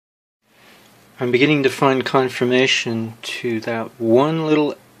I'm beginning to find confirmation to that one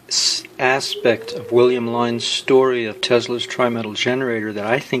little aspect of William Lyne's story of Tesla's trimetal generator that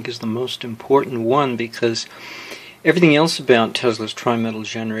I think is the most important one, because everything else about Tesla's trimetal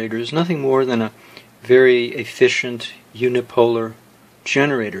generator is nothing more than a very efficient unipolar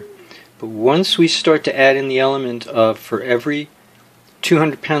generator. But once we start to add in the element of, for every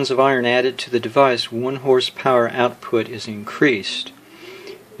 200 pounds of iron added to the device, 1 horsepower output is increased.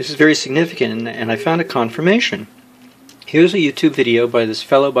 This is very significant, and I found a confirmation. Here's a YouTube video by this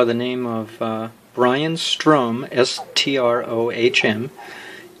fellow by the name of Bryan Strohm, S-T-R-O-H-M.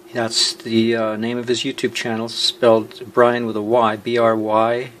 That's the name of his YouTube channel, spelled Bryan with a Y,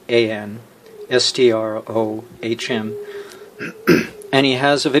 B-R-Y-A-N, S-T-R-O-H-M. And he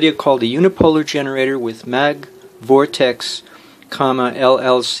has a video called A Unipolar Generator with Mag Vortex,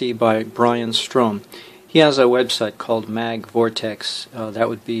 LLC by Bryan Strohm. He has a website called Mag Vortex. That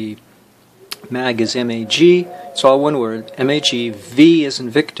would be, Mag is M-A-G, it's all one word, M-A-G, V is in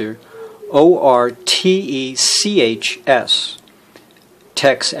Victor, O-R-T-E-C-H-S.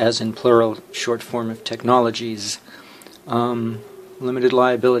 Tex as in plural, short form of technologies. Limited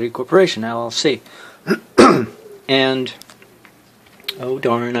Liability Corporation, LLC. And, oh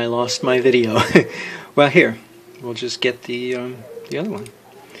darn, I lost my video. Well, here, we'll just get the other one.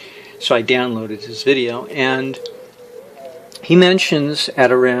 So I downloaded his video, and he mentions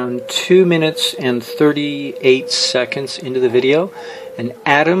at around 2 minutes and 38 seconds into the video an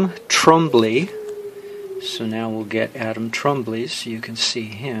Adam Trombly. So now we'll get Adam Trombly so you can see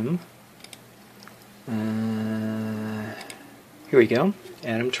him. Here we go,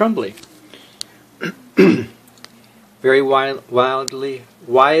 Adam Trombly. Very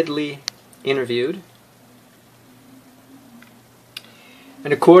widely interviewed.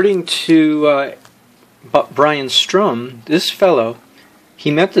 And according to Bryan Strohm, this fellow,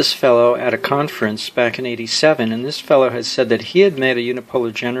 he met this fellow at a conference back in '87, and this fellow had said that he had made a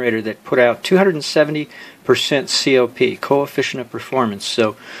unipolar generator that put out 270% COP, coefficient of performance,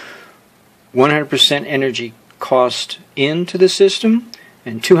 so 100% energy cost into the system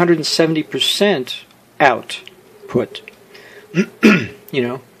and 270% output. You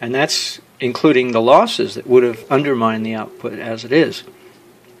know, and that's including the losses that would have undermined the output as it is.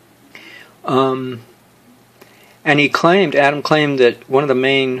 And he claimed, Adam claimed, that one of the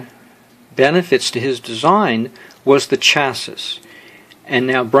main benefits to his design was the chassis. And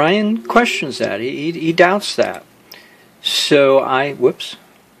now Bryan questions that. He doubts that. So I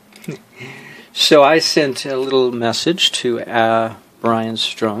sent a little message to Bryan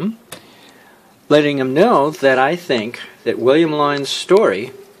Strohm, letting him know that I think that William Lyne's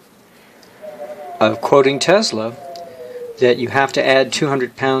story of quoting Tesla, that you have to add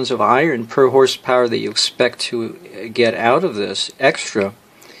 200 pounds of iron per horsepower that you expect to get out of this extra,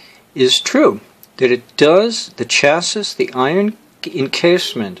 is true. That it does, the chassis, the iron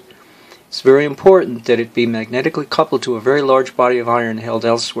encasement, it's very important that it be magnetically coupled to a very large body of iron held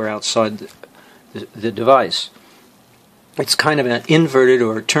elsewhere outside the device. It's kind of an inverted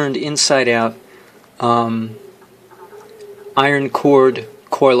or turned inside out iron cord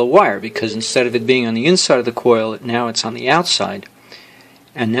coil of wire, because instead of it being on the inside of the coil, now it's on the outside.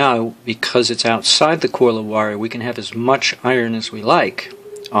 And now, because it's outside the coil of wire, we can have as much iron as we like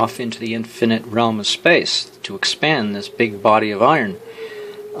off into the infinite realm of space to expand this big body of iron.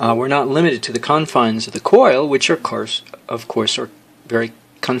 We're not limited to the confines of the coil, which of course are very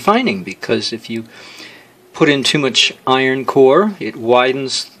confining, because if you put in too much iron core, it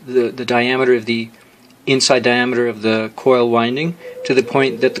widens the diameter of the inside diameter of the coil winding to the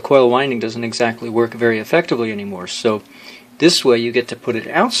point that the coil winding doesn't exactly work very effectively anymore. So this way you get to put it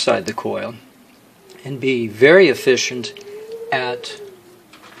outside the coil and be very efficient at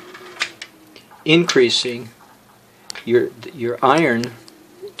increasing your iron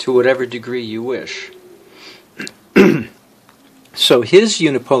to whatever degree you wish. So this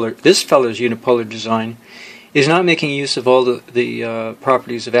fellow's unipolar design is not making use of all the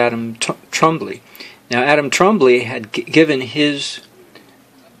properties of Adam Trombly. Now, Adam Trombly had given his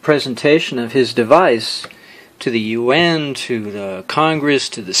presentation of his device to the UN, to the Congress,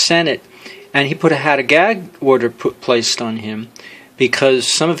 to the Senate, and he had a gag order placed on him because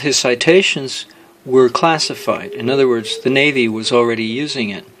some of his citations were classified. In other words, the Navy was already using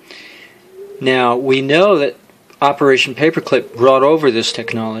it. Now, we know that Operation Paperclip brought over this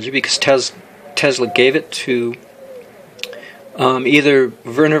technology because Tesla gave it to either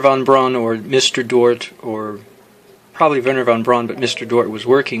Wernher von Braun or Mr. Dort, or probably Wernher von Braun, but Mr. Dort was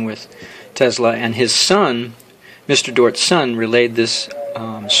working with Tesla, and his son, Mr. Dort's son, relayed this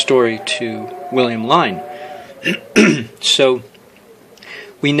story to William Lyne. So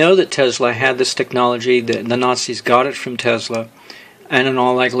We know that Tesla had this technology, that the Nazis got it from Tesla, and in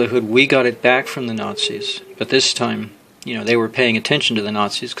all likelihood we got it back from the Nazis. But this time, they were paying attention to the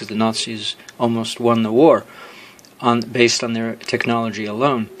Nazis because the Nazis almost won the war based on their technology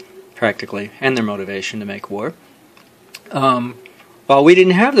alone, practically, and their motivation to make war. While we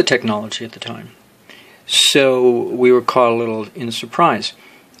didn't have the technology at the time. So we were caught a little in surprise.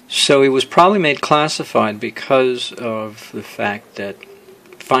 So it was probably made classified because of the fact that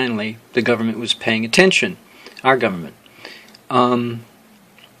finally the government was paying attention, our government. But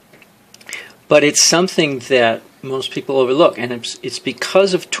it's something that most people overlook, and it's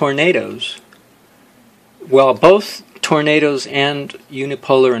because of tornadoes. Well, both tornadoes and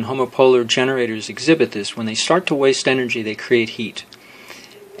unipolar and homopolar generators exhibit this. When they start to waste energy, they create heat.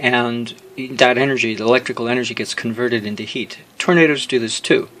 And that energy, the electrical energy, gets converted into heat. Tornadoes do this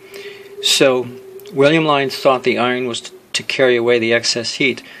too. So William Lyons thought the iron was to carry away the excess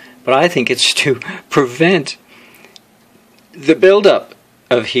heat, but I think it's to prevent the buildup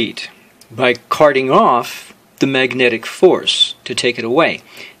of heat by carting off the magnetic force to take it away.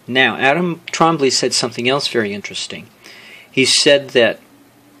 Now, Adam Trombly said something else very interesting. He said that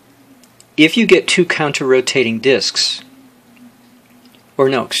if you get two counter-rotating disks, or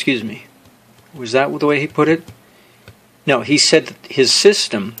no, excuse me, was that the way he put it? No, he said that his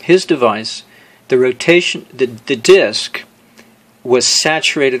system, his device, the rotation, the disk was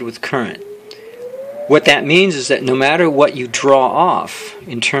saturated with current. What that means is that no matter what you draw off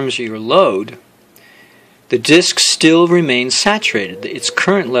in terms of your load, the disk still remains saturated. Its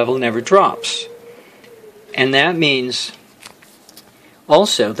current level never drops. And that means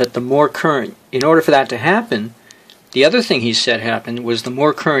also that the more current, in order for that to happen, the other thing he said happened was the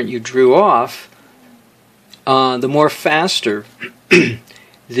more current you drew off, the more faster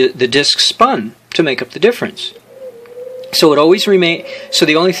the disk spun to make up the difference. So it always remained. So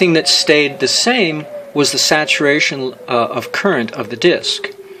the only thing that stayed the same was the saturation of current of the disk,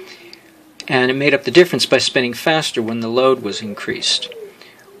 and it made up the difference by spinning faster when the load was increased.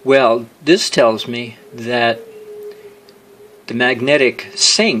 Well, this tells me that the magnetic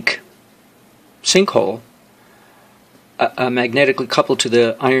sinkhole, magnetically coupled to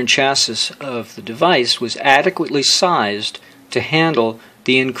the iron chassis of the device, was adequately sized to handle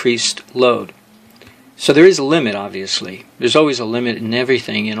the increased load. So there is a limit, obviously. There's always a limit in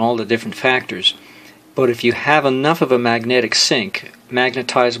everything, in all the different factors. But if you have enough of a magnetic sink,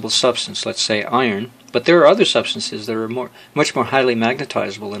 magnetizable substance, let's say iron, but there are other substances that are much more highly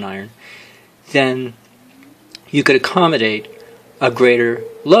magnetizable than iron, then you could accommodate a greater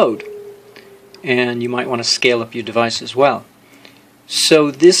load. And you might want to scale up your device as well.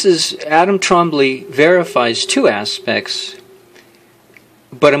 So this is, Adam Trombly verifies two aspects,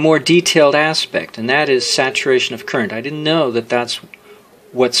 but a more detailed aspect, and that is saturation of current. I didn't know that that's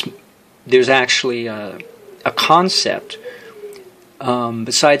there's actually a concept.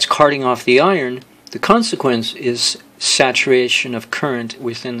 Besides carting off the iron, the consequence is saturation of current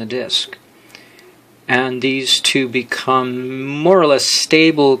within the disk. And these two become more or less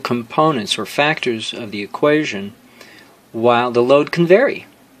stable components or factors of the equation, while the load can vary,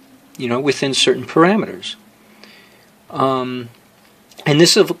 within certain parameters. And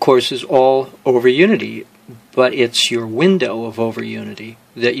this, of course, is all over unity, but it's your window of over unity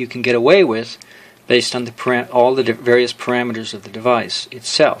that you can get away with based on all the various parameters of the device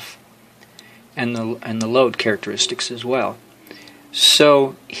itself, and the load characteristics as well.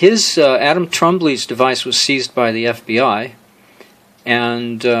 So his Adam Trombly's device was seized by the FBI,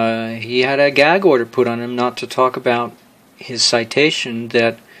 and he had a gag order put on him not to talk about his citation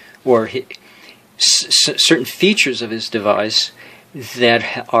or certain features of his device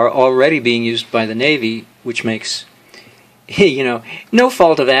that are already being used by the Navy, which makes, no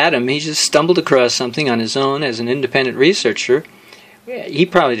fault of Adam. He just stumbled across something on his own as an independent researcher. He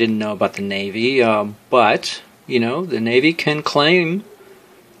probably didn't know about the Navy, but the Navy can claim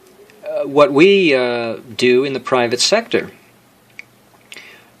what we do in the private sector.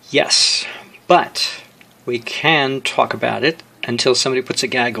 Yes, but we can talk about it until somebody puts a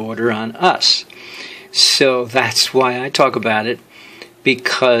gag order on us. So that's why I talk about it,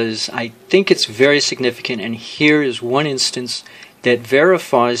 because I think it's very significant, and here is one instance that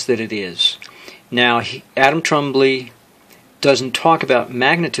verifies that it is. Now, Adam Trombly doesn't talk about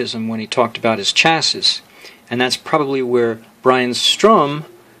magnetism when he talked about his chassis, and that's probably where Bryan Strohm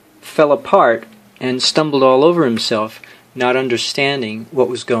fell apart and stumbled all over himself, not understanding what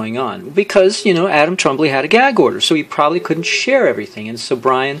was going on. Because, Adam Trombly had a gag order, so he probably couldn't share everything, and so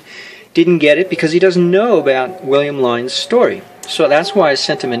Bryan didn't get it because he doesn't know about William Lyons' story. So that's why I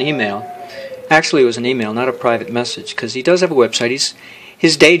sent him an email. Actually, it was an email, not a private message, because he does have a website.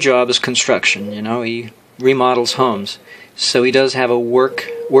 his day job is construction. You know, he remodels homes, so he does have a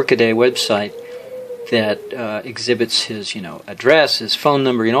workaday website that exhibits his, you know, address, his phone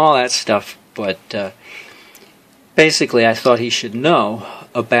number, and all that stuff. But basically, I thought he should know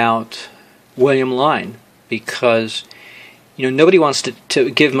about William Line, because, you know, nobody wants to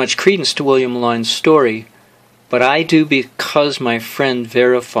give much credence to William Line's story, but I do, because my friend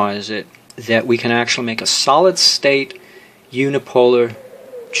verifies it, that we can actually make a solid-state unipolar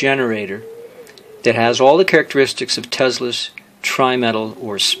generator that has all the characteristics of Tesla's trimetal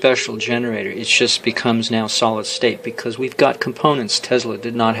or special generator. It just becomes now solid-state because we've got components Tesla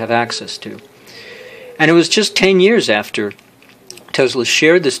did not have access to. And it was just 10 years after Tesla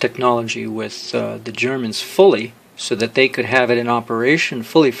shared this technology with the Germans fully, so that they could have it in operation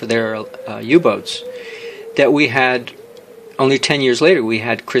fully for their U-boats, that we had, only 10 years later, we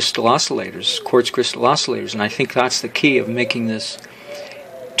had crystal oscillators, quartz crystal oscillators, and I think that's the key of making this,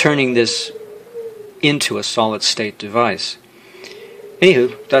 turning this into a solid-state device.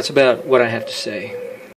 Anywho, that's about what I have to say.